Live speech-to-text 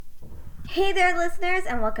Hey there, listeners,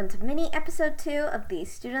 and welcome to mini episode 2 of the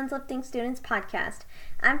Students Lifting Students podcast.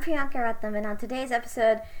 I'm Priyanka Ratnam, and on today's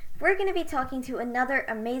episode, we're going to be talking to another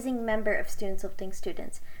amazing member of Students Lifting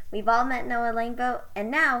Students. We've all met Noah Langbo, and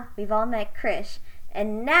now we've all met Krish.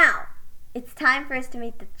 And now, it's time for us to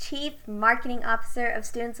meet the Chief Marketing Officer of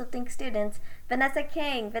Students Lifting Students, Vanessa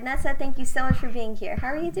Kang. Vanessa, thank you so much for being here. How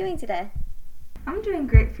are you doing today? I'm doing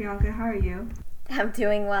great, Priyanka. How are you? I'm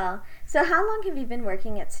doing well. So how long have you been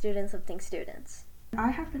working at Students Lifting Students? I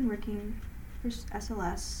have been working for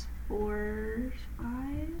SLS for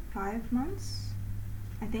five months,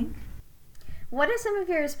 I think. What are some of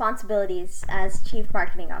your responsibilities as Chief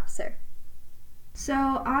Marketing Officer? So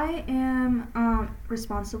I am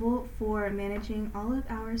responsible for managing all of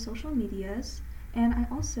our social medias, and I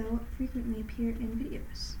also frequently appear in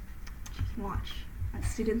videos, which you can watch at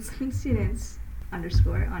Students Lifting Students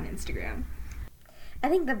 _ on Instagram. I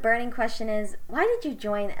think the burning question is, why did you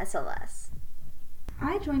join SLS?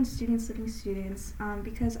 I joined Students Lifting Students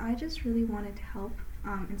because I just really wanted to help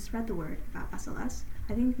and spread the word about SLS.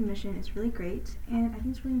 I think the mission is really great, and I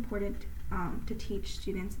think it's really important to teach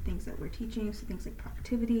students the things that we're teaching, so things like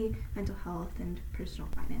productivity, mental health, and personal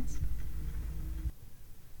finance.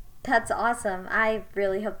 That's awesome. I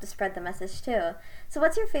really hope to spread the message too. So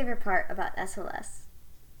what's your favorite part about SLS?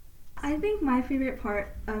 I think my favorite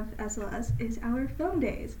part of SLS is our film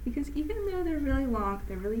days, because even though they're really long,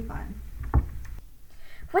 they're really fun.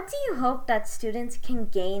 What do you hope that students can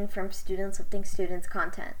gain from Students Lifting Students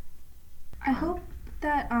content? I hope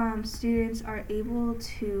that students are able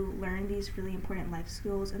to learn these really important life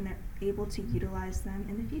skills and they're able to utilize them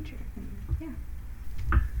in the future.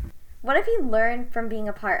 What have you learned from being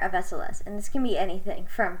a part of SLS? And this can be anything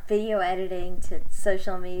from video editing to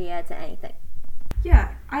social media to anything.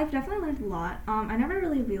 Yeah, I've definitely learned a lot. I never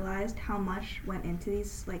really realized how much went into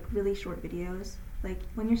these really short videos. Like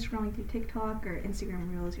when you're scrolling through TikTok or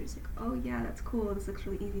Instagram Reels, you're just like, oh yeah, that's cool, this looks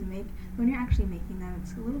really easy to make. But when you're actually making them,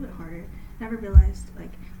 it's a little bit harder. Never realized you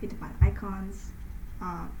have to find icons.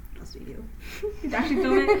 What else do you do? You have to actually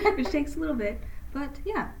film it, which takes a little bit. But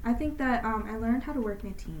yeah, I think that I learned how to work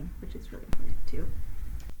in a team, which is really important too.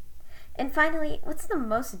 And finally, what's the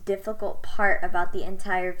most difficult part about the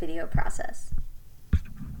entire video process?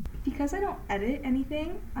 Because I don't edit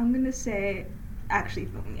anything, I'm going to say actually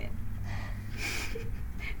filming it.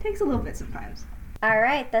 Takes a little bit sometimes.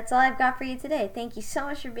 Alright, that's all I've got for you today. Thank you so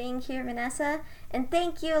much for being here, Vanessa. And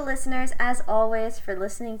thank you, listeners, as always, for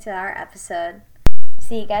listening to our episode.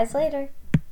 See you guys later.